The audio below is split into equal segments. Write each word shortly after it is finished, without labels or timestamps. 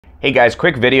Hey guys,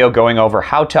 quick video going over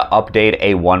how to update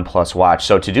a OnePlus watch.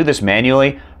 So to do this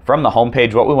manually from the home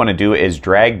page, what we want to do is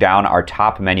drag down our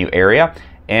top menu area,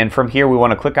 and from here we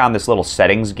want to click on this little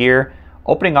settings gear,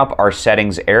 opening up our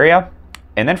settings area,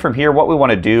 and then from here what we want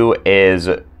to do is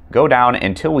go down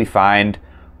until we find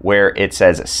where it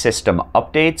says system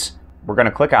updates. We're going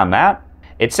to click on that.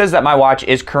 It says that my watch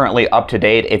is currently up to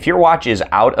date. If your watch is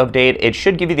out of date, it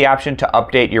should give you the option to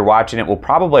update your watch, and it will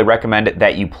probably recommend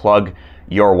that you plug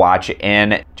your watch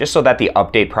in just so that the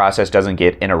update process doesn't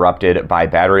get interrupted by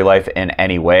battery life in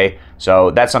any way.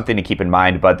 So that's something to keep in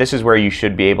mind, but this is where you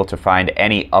should be able to find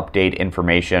any update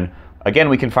information. Again,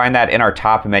 we can find that in our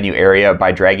top menu area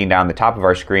by dragging down the top of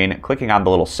our screen, clicking on the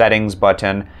little settings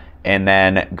button, and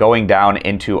then going down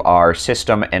into our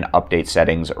system and update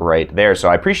settings right there. So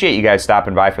I appreciate you guys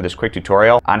stopping by for this quick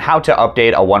tutorial on how to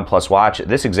update a OnePlus watch.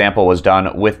 This example was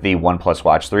done with the OnePlus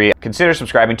Watch 3. Consider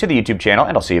subscribing to the YouTube channel,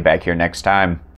 and I'll see you back here next time.